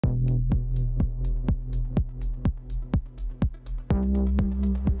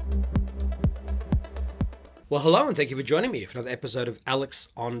Well, hello, and thank you for joining me for another episode of Alex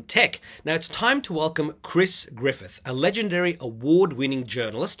on Tech. Now, it's time to welcome Chris Griffith, a legendary award-winning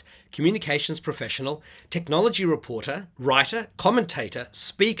journalist, communications professional, technology reporter, writer, commentator,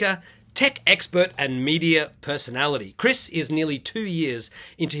 speaker, tech expert, and media personality. Chris is nearly 2 years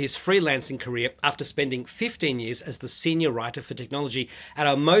into his freelancing career after spending 15 years as the senior writer for technology at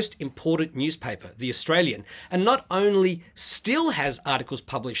our most important newspaper, The Australian, and not only still has articles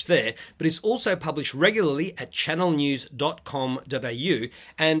published there, but is also published regularly at channelnews.com.au,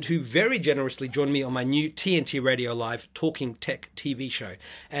 and who very generously joined me on my new TNT Radio Live Talking Tech TV show,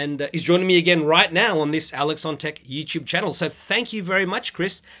 and is joining me again right now on this Alex on Tech YouTube channel. So thank you very much,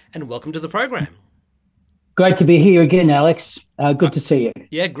 Chris, and welcome to the program. Great to be here again, Alex. Good to see you.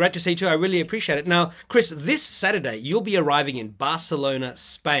 Yeah, great to see you too. I really appreciate it. Now, Chris, this Saturday, you'll be arriving in Barcelona,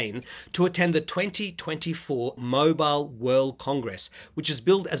 Spain, to attend the 2024 Mobile World Congress, which is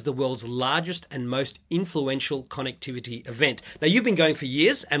billed as the world's largest and most influential connectivity event. Now, you've been going for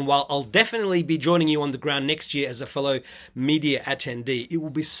years, and while I'll definitely be joining you on the ground next year as a fellow media attendee, it will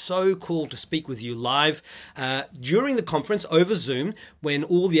be so cool to speak with you live during the conference over Zoom when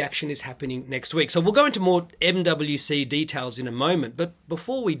all the action is happening next week. So we'll go into more MWC details in a moment, but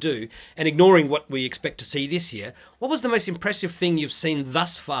before we do, and ignoring what we expect to see this year, what was the most impressive thing you've seen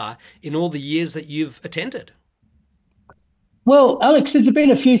thus far in all the years that you've attended? Well, Alex, there's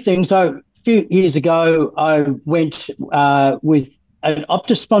been a few things. A few years ago, I went with an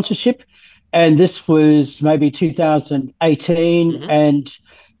Optus sponsorship, and this was maybe 2018, and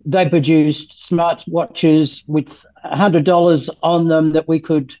they produced smart watches with $100 on them that we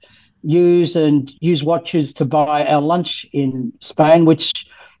could use watches to buy our lunch in Spain, which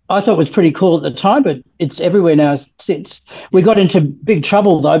I thought was pretty cool at the time, but it's everywhere now since. We got into big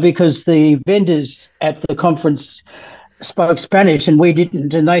trouble, though, because the vendors at the conference spoke Spanish and we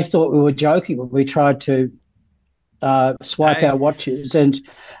didn't, and they thought we were joking when we tried to swipe our watches, and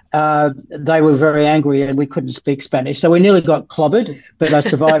they were very angry and we couldn't speak Spanish. So we nearly got clobbered, but I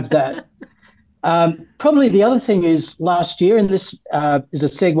survived that. Probably the other thing is last year, and this is a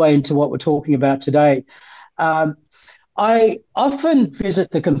segue into what we're talking about today, I often visit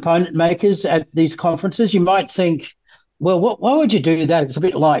the component makers at these conferences. You might think, well, why would you do that? It's a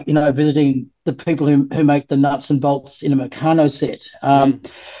bit like, visiting the people who make the nuts and bolts in a Meccano set.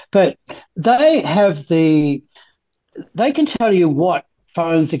 But they can tell you what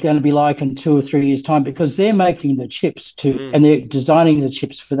phones are going to be like in 2 or 3 years' time, because they're making the chips and they're designing the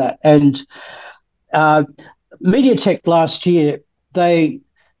chips for that. And MediaTek last year, they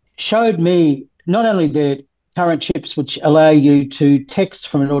showed me not only their current chips, which allow you to text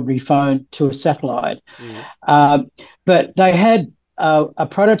from an ordinary phone to a satellite, but they had a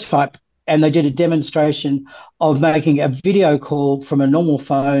prototype, and they did a demonstration of making a video call from a normal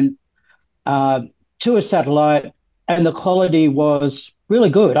phone to a satellite, and the quality was really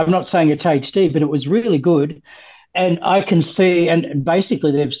good. I'm not saying it's HD, but it was really good. And I can see, and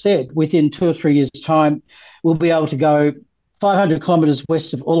basically they've said within 2 or 3 years' time, we'll be able to go 500 kilometres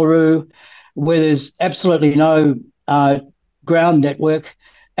west of Uluru, where there's absolutely no ground network,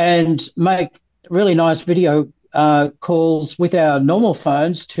 and make really nice video calls with our normal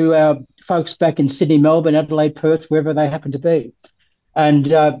phones to our folks back in Sydney, Melbourne, Adelaide, Perth, wherever they happen to be. And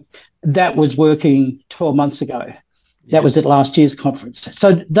that was working 12 months ago. Yeah. That was at last year's conference.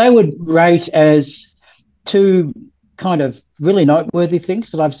 So they would rate as two kind of really noteworthy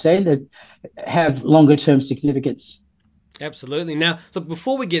things that I've seen that have longer term significance. Absolutely. Now, look,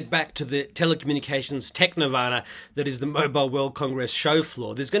 before we get back to the telecommunications tech nirvana that is the Mobile World Congress show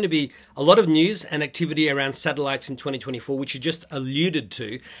floor, there's going to be a lot of news and activity around satellites in 2024, which you just alluded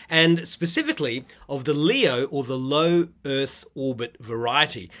to, and specifically of the LEO, or the low Earth orbit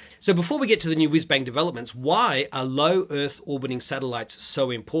variety. So before we get to the new whiz-bang developments, why are low Earth orbiting satellites so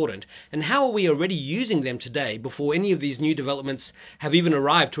important? And how are we already using them today before any of these new developments have even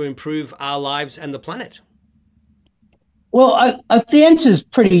arrived to improve our lives and the planet? Well, the answer is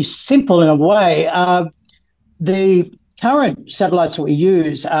pretty simple in a way. The current satellites that we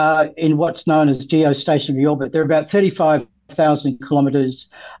use are in what's known as geostationary orbit. They're about 35,000 kilometres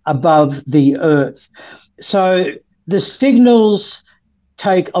above the Earth. So the signals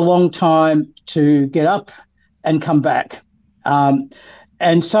take a long time to get up and come back. And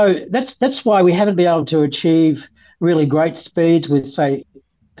so that's why we haven't been able to achieve really great speeds with, say,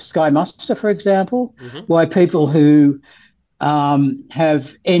 Sky Muster, for example, why people who have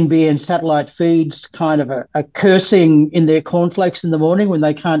NBN satellite feeds kind of are cursing in their cornflakes in the morning when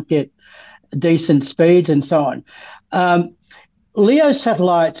they can't get decent speeds and so on. LEO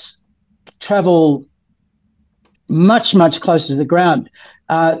satellites travel much, much closer to the ground.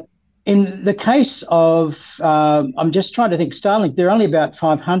 In the case of, I'm just trying to think, Starlink, they're only about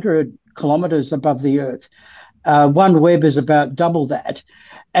 500 kilometers above the Earth. OneWeb is about double that.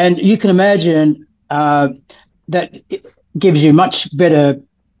 And you can imagine that it gives you much better,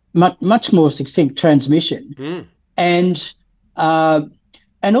 much more succinct transmission. Mm. And uh,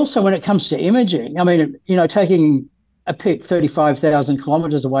 and also when it comes to imaging, I mean, taking a pic 35,000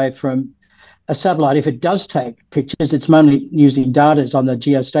 kilometers away from a satellite, if it does take pictures, it's mainly using data on the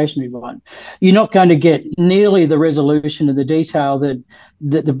geostationary one. You're not going to get nearly the resolution and the detail that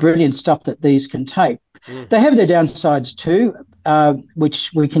the brilliant stuff that these can take. Mm. They have their downsides too,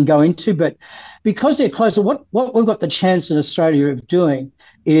 which we can go into, but because they're closer, what we've got the chance in Australia of doing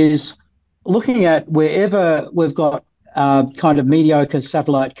is looking at wherever we've got kind of mediocre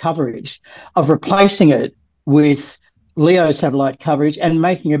satellite coverage, of replacing it with LEO satellite coverage and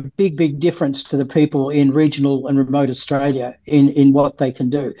making a big, big difference to the people in regional and remote Australia in what they can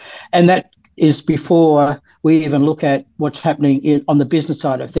do. And that is before we even look at what's happening on the business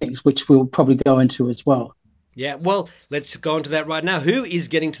side of things, which we'll probably go into as well. Yeah, well, let's go on to that right now. Who is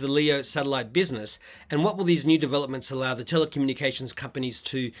getting to the LEO satellite business, and what will these new developments allow the telecommunications companies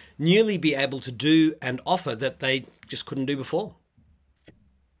to newly be able to do and offer that they just couldn't do before?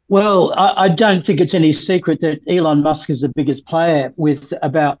 Well, I don't think it's any secret that Elon Musk is the biggest player with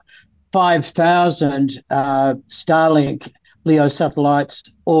about 5,000 Starlink LEO satellites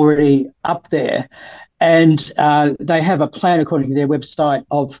already up there. And they have a plan, according to their website,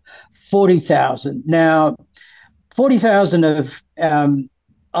 of 40,000. Now, 40,000 of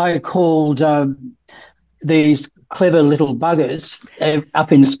I called these clever little buggers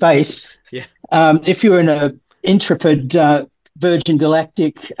up in space. Yeah. If you're in a intrepid Virgin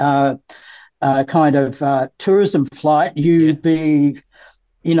Galactic kind of tourism flight, you'd be,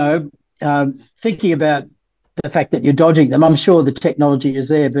 thinking about the fact that you're dodging them. I'm sure the technology is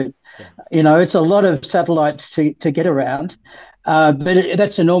there, but it's a lot of satellites to get around. But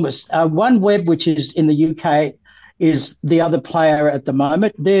that's enormous. OneWeb, which is in the UK, is the other player at the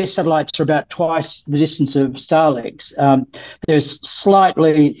moment. Their satellites are about twice the distance of Starlink's. There's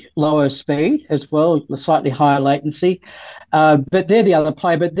slightly lower speed as well, slightly higher latency. But they're the other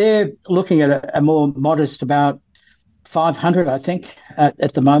player, but they're looking at a more modest about 500, I think,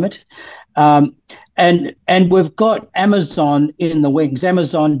 at the moment. And we've got Amazon in the wings.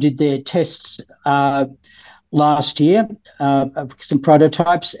 Amazon did their tests last year of some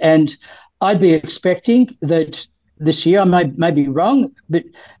prototypes, and I'd be expecting that this year. I may be wrong, but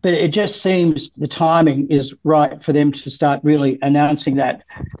it just seems the timing is right for them to start really announcing that,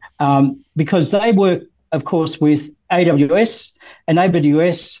 because they work, of course, with AWS, and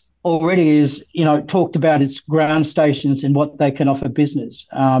AWS already is, talked about its ground stations and what they can offer business.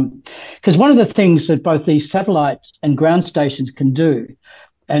 Because one of the things that both these satellites and ground stations can do,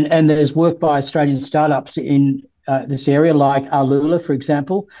 and there's work by Australian startups in this area, like Alula, for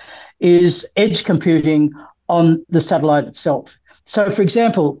example, is edge computing on the satellite itself. So, for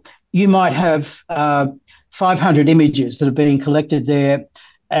example, you might have 500 images that are being collected there,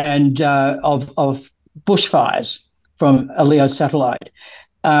 and of bushfires from a LEO satellite.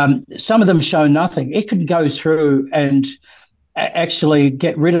 Some of them show nothing. It can go through and actually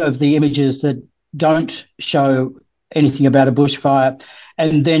get rid of the images that don't show anything about a bushfire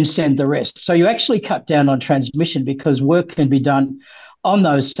and then send the rest. So you actually cut down on transmission because work can be done on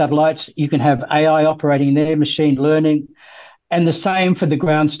those satellites. You can have AI operating there, machine learning, and the same for the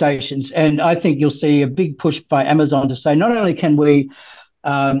ground stations. And I think you'll see a big push by Amazon to say, not only can we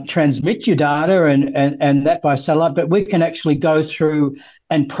transmit your data and that by satellite, but we can actually go through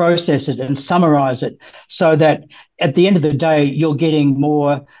and process it and summarize it so that at the end of the day, you're getting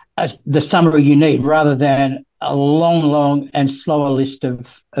more the summary you need rather than a long and slower list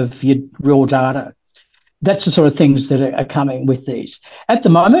of your raw data. That's the sort of things that are coming with these. At the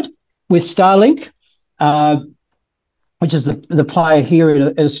moment, with Starlink, which is the player here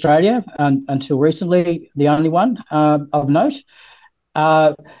in Australia, until recently, the only one of note,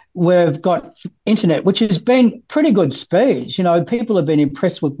 we've got internet, which has been pretty good speeds. People have been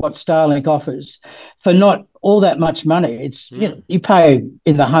impressed with what Starlink offers for not all that much money. It's you pay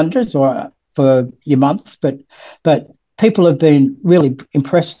in the hundreds or for your months, but people have been really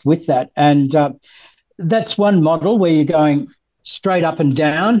impressed with that. And that's one model where you're going straight up and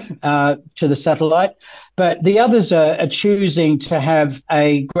down to the satellite. But the others are choosing to have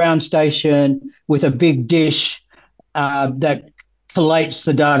a ground station with a big dish that collates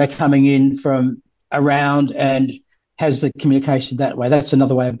the data coming in from around and has the communication that way. That's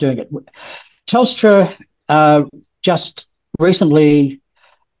another way of doing it. Telstra just recently,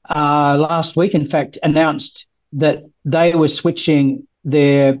 last week, in fact, announced that they were switching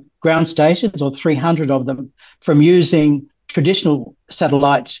their ground stations, or 300 of them, from using traditional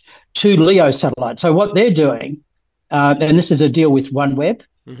satellites to LEO satellites. So what they're doing, and this is a deal with OneWeb,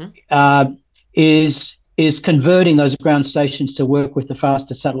 is converting those ground stations to work with the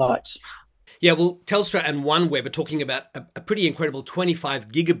faster satellites. Yeah, well, Telstra and OneWeb are talking about a pretty incredible 25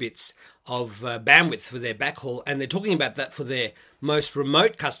 gigabits of bandwidth for their backhaul, and they're talking about that for their most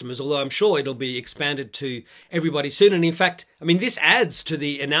remote customers, although I'm sure it'll be expanded to everybody soon. And in fact, I mean, this adds to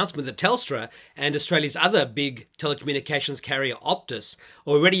the announcement that Telstra and Australia's other big telecommunications carrier, Optus,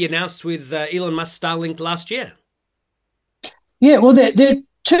 already announced with Elon Musk's Starlink last year. Yeah, well, they're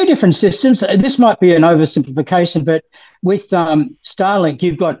two different systems. This might be an oversimplification, but with Starlink,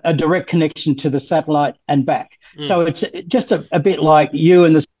 you've got a direct connection to the satellite and back. So it's just a bit like you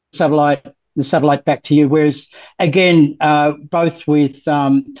and the satellite back to you. Whereas, again, both with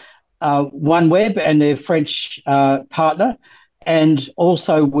OneWeb and their French partner, and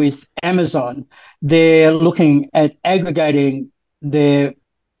also with Amazon, they're looking at aggregating their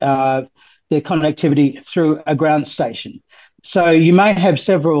connectivity through a ground station. So you may have a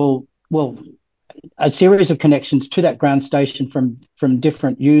series of connections to that ground station from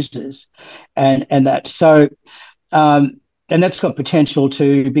different users, and that. So, and that's got potential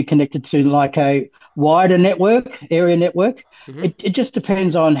to be connected to like a wider area network. It just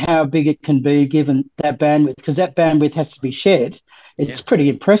depends on how big it can be given that bandwidth, because that bandwidth has to be shared. It's pretty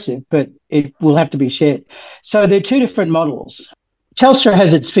impressive, but it will have to be shared. So they're two different models. Telstra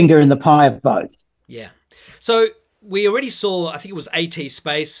has its finger in the pie of both. Yeah. So we already saw, I think it was AT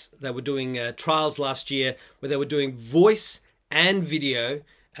Space, they were doing trials last year where they were doing voice and video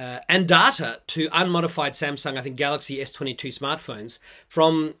and data to unmodified Samsung, I think, Galaxy S22 smartphones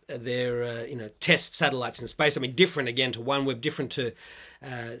from their test satellites in space. I mean, different again to OneWeb, different to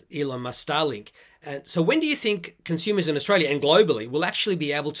Elon Musk Starlink. So when do you think consumers in Australia and globally will actually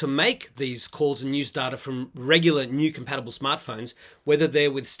be able to make these calls and use data from regular new compatible smartphones, whether they're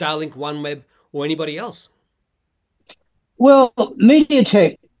with Starlink, OneWeb, or anybody else? Well,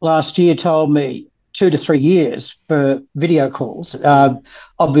 MediaTek last year told me 2 to 3 years for video calls.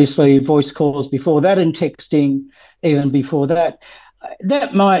 Obviously, voice calls before that, and texting even before that.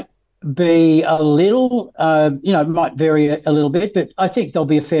 That might be a little, might vary a little bit, but I think there'll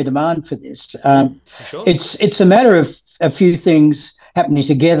be a fair demand for this. For sure. It's a matter of a few things happening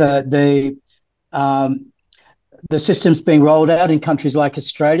together. The system's being rolled out in countries like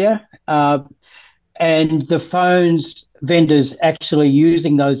Australia, and the phones vendors actually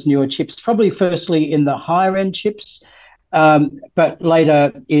using those newer chips, probably firstly in the higher end chips, but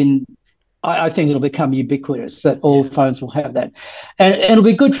later I think it'll become ubiquitous that all phones will have that. And it'll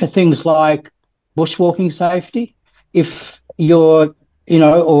be good for things like bushwalking safety. If you're,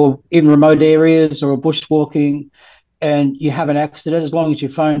 or in remote areas or bushwalking and you have an accident, as long as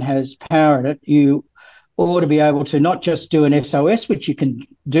your phone has power in it, you ought to be able to not just do an SOS, which you can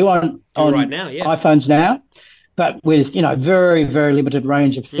do on right now, iPhones now, but with very, very limited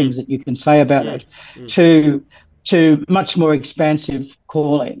range of things that you can say about it, to much more expansive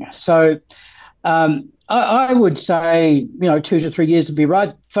calling. So I would say 2 to 3 years would be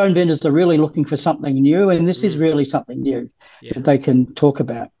right. Phone vendors are really looking for something new, and this is really something new that they can talk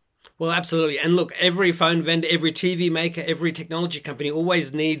about. Well, absolutely. And look, every phone vendor, every TV maker, every technology company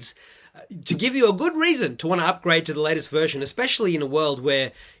always needs to give you a good reason to want to upgrade to the latest version, especially in a world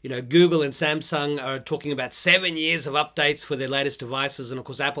where, Google and Samsung are talking about 7 years of updates for their latest devices. And of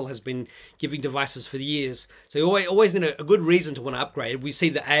course, Apple has been giving devices for years. So you always need a good reason to want to upgrade. We see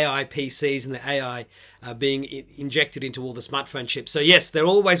the AI PCs and the AI being injected into all the smartphone chips. So yes, they're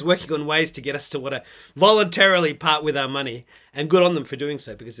always working on ways to get us to want to voluntarily part with our money, and good on them for doing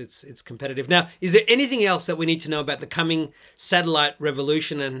so, because it's competitive. Now, is there anything else that we need to know about the coming satellite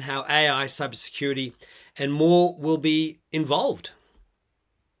revolution and how AI, cybersecurity, and more will be involved?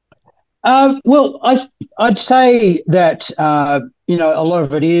 Well, I'd say that a lot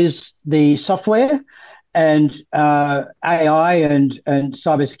of it is the software, and AI and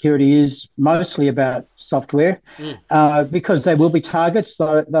cybersecurity is mostly about software, because they will be targets,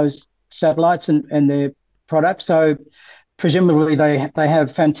 those satellites and their products. So presumably they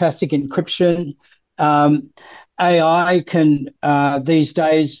have fantastic encryption. AI can these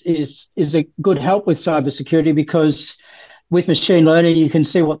days is a good help with cybersecurity, because with machine learning, you can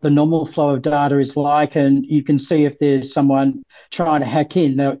see what the normal flow of data is like, and you can see if there's someone trying to hack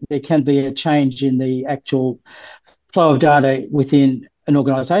in. There can be a change in the actual flow of data within an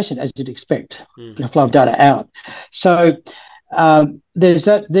organisation, as you'd expect, the flow of data out. So there's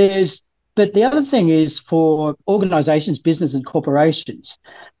that. But the other thing is, for organisations, business and corporations,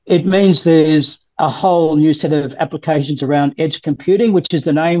 it means there's a whole new set of applications around edge computing, which is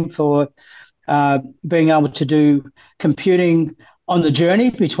the name for being able to do computing on the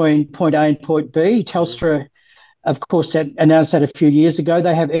journey between point A and point B. Telstra, of course, that announced that a few years ago.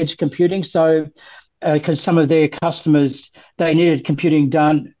 They have edge computing, so because some of their customers, they needed computing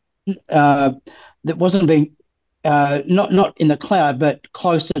done that wasn't being not in the cloud, but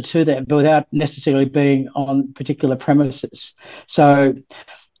closer to them, but without necessarily being on particular premises. So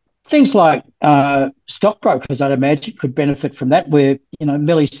things like stockbrokers, I'd imagine, could benefit from that, where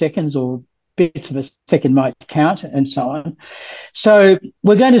milliseconds or bits of a second might count, and so on. So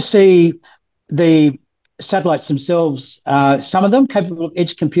we're going to see the satellites themselves, some of them capable of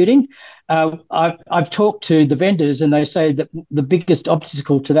edge computing. I've talked to the vendors, and they say that the biggest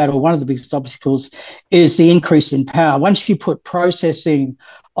obstacle to that, or one of the biggest obstacles, is the increase in power. Once you put processing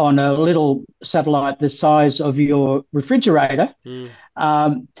on a little satellite the size of your refrigerator,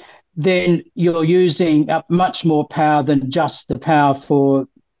 then you're using up much more power than just the power for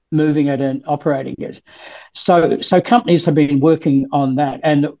moving it and operating it. So companies have been working on that.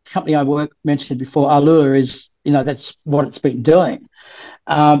 And the company I mentioned before, Allure, is, that's what it's been doing.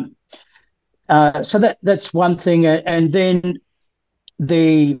 So that's one thing. And then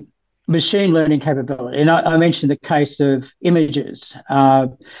the machine learning capability. And I mentioned the case of images,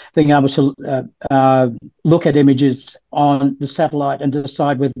 being able to look at images on the satellite and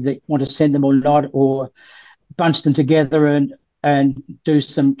decide whether they want to send them or not, or bunch them together and do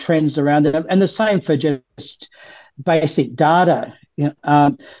some trends around it. And the same for just basic data.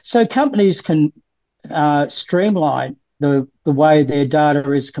 So companies can streamline the way their data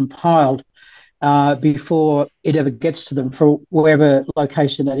is compiled before it ever gets to them, for wherever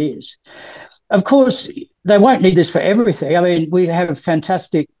location that is. Of course, they won't need this for everything. I mean, we have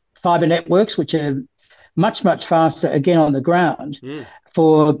fantastic fibre networks, which are much, much faster, again, on the ground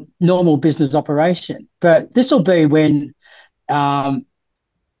for normal business operation. But this will be when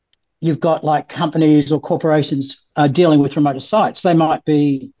you've got like companies or corporations dealing with remote sites. They might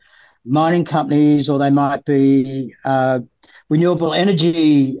be mining companies, or they might be renewable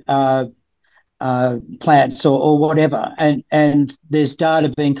energy plants or whatever. And there's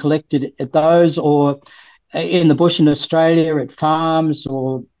data being collected at those, or in the bush in Australia at farms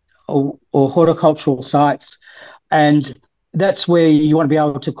or horticultural sites. And that's where you want to be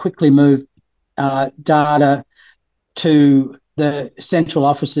able to quickly move data to the central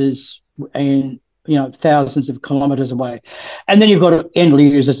offices in thousands of kilometres away. And then you've got end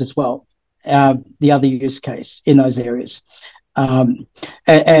users as well, the other use case in those areas. And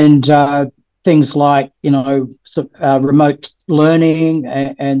things like remote learning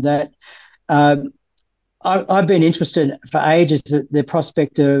and that. I've been interested for ages at the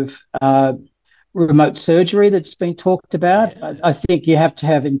prospect of remote surgery that's been talked about. Yeah. I think you have to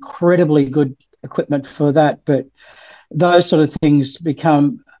have incredibly good equipment for that, but those sort of things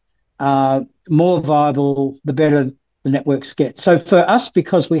become more viable the better the networks get. So for us,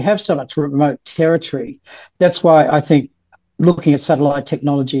 because we have so much remote territory, that's why I think looking at satellite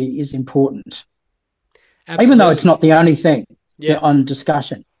technology is important. Absolutely. Even though it's not the only thing on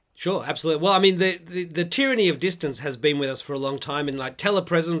discussion. Sure, absolutely. Well, I mean, the tyranny of distance has been with us for a long time, in like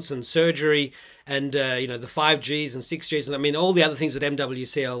telepresence and surgery and, the 5Gs and 6Gs. And I mean, all the other things at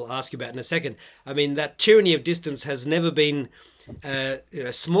MWC I'll ask you about in a second. I mean, that tyranny of distance has never been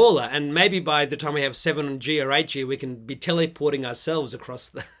smaller. And maybe by the time we have 7G or 8G, we can be teleporting ourselves across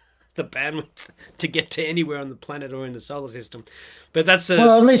the bandwidth to get to anywhere on the planet or in the solar system. But that's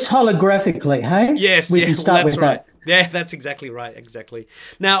well, at least holographically, hey? Yes, we can start that's with right. that. Yeah, that's exactly right. Exactly.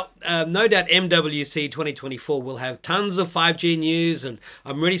 Now, no doubt MWC 2024 will have tons of 5G news, and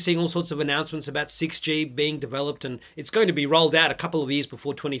I'm really seeing all sorts of announcements about 6G being developed, and it's going to be rolled out a couple of years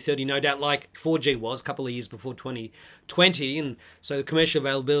before 2030, no doubt, like 4G was a couple of years before 2020, and so the commercial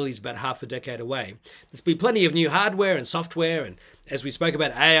availability is about half a decade away. There's been plenty of new hardware and software, and as we spoke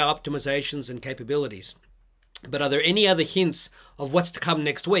about, AI optimizations and capabilities. But are there any other hints of what's to come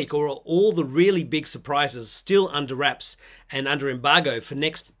next week, or are all the really big surprises still under wraps and under embargo for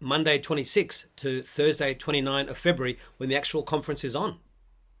next Monday 26 to Thursday 29 of February when the actual conference is on?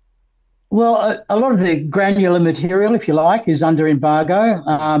 Well, a lot of the granular material, if you like, is under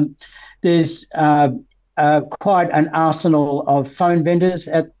embargo. There's quite an arsenal of phone vendors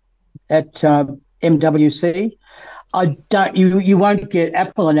at MWC. You won't get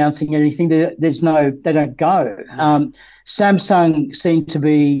Apple announcing anything. They don't go. Samsung seem to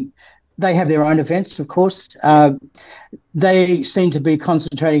be, they have their own events, of course. They seem to be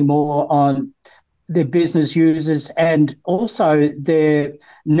concentrating more on their business users and also their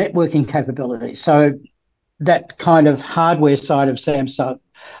networking capability. So that kind of hardware side of Samsung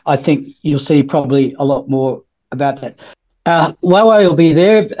I think you'll see probably a lot more about that. Huawei will be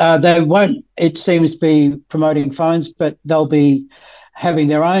there. They won't, it seems, be promoting phones, but they'll be having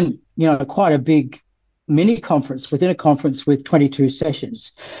their own, quite a big mini conference within a conference with 22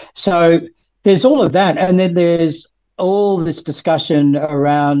 sessions. So there's all of that. And then there's all this discussion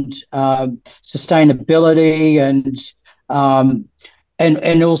around sustainability and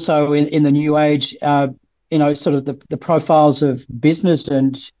also in the new age, sort of the profiles of business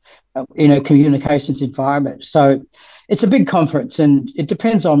and, communications environment. So it's a big conference, and it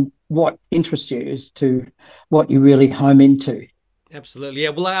depends on what interests you as to what you really home into. Absolutely.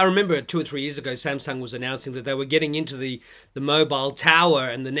 Yeah. Well, I remember 2 or 3 years ago, Samsung was announcing that they were getting into the mobile tower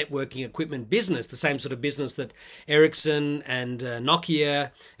and the networking equipment business, the same sort of business that Ericsson and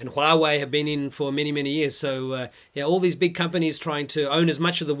Nokia and Huawei have been in for many, many years. So, all these big companies trying to own as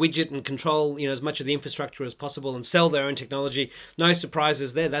much of the widget and control, as much of the infrastructure as possible and sell their own technology. No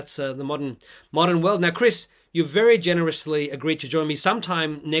surprises there. That's the modern world. Now, Chris, you've very generously agreed to join me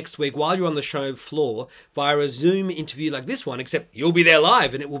sometime next week while you're on the show floor via a Zoom interview like this one, except you'll be there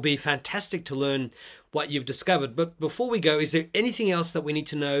live, and it will be fantastic to learn what you've discovered. But before we go, is there anything else that we need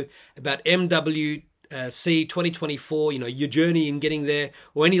to know about MWC 2024, your journey in getting there,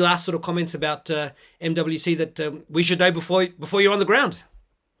 or any last sort of comments about MWC that we should know before you're on the ground?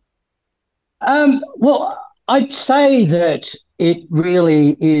 Well, I'd say that it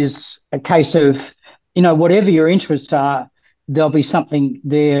really is a case of whatever your interests are, there'll be something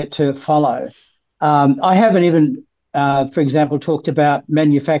there to follow. I haven't even, for example, talked about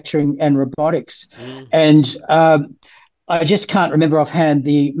manufacturing and robotics. And I just can't remember offhand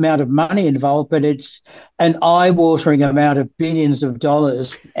the amount of money involved, but it's an eye-watering amount of billions of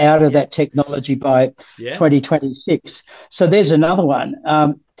dollars out of that technology by 2026. So there's another one.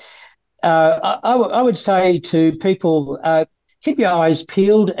 I would say to people, keep your eyes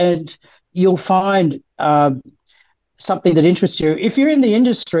peeled, and you'll find something that interests you. If you're in the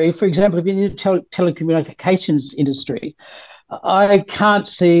industry, for example, if you're in the telecommunications industry, I can't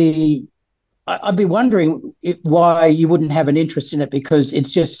see, I'd be wondering why you wouldn't have an interest in it, because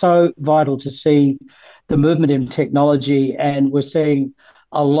it's just so vital to see the movement in technology, and we're seeing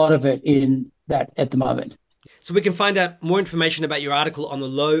a lot of it in that at the moment. So we can find out more information about your article on the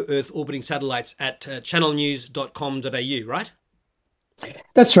low Earth orbiting satellites at channelnews.com.au, right?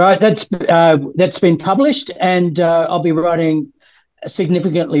 That's right. That's been published, and I'll be writing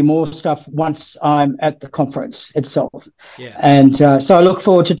significantly more stuff once I'm at the conference itself. Yeah. And so I look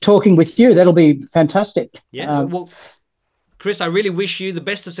forward to talking with you. That'll be fantastic. Yeah. Well, Chris, I really wish you the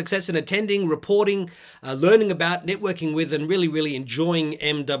best of success in attending, reporting, learning about, networking with, and really, really enjoying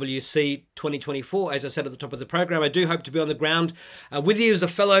MWC 2024. As I said at the top of the program, I do hope to be on the ground with you as a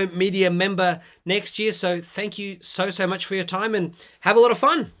fellow media member next year. So thank you so much for your time, and have a lot of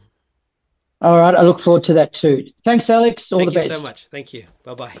fun. All right. I look forward to that too. Thanks, Alex. All the best. Thank you so much. Thank you.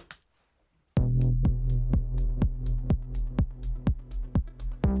 Bye-bye.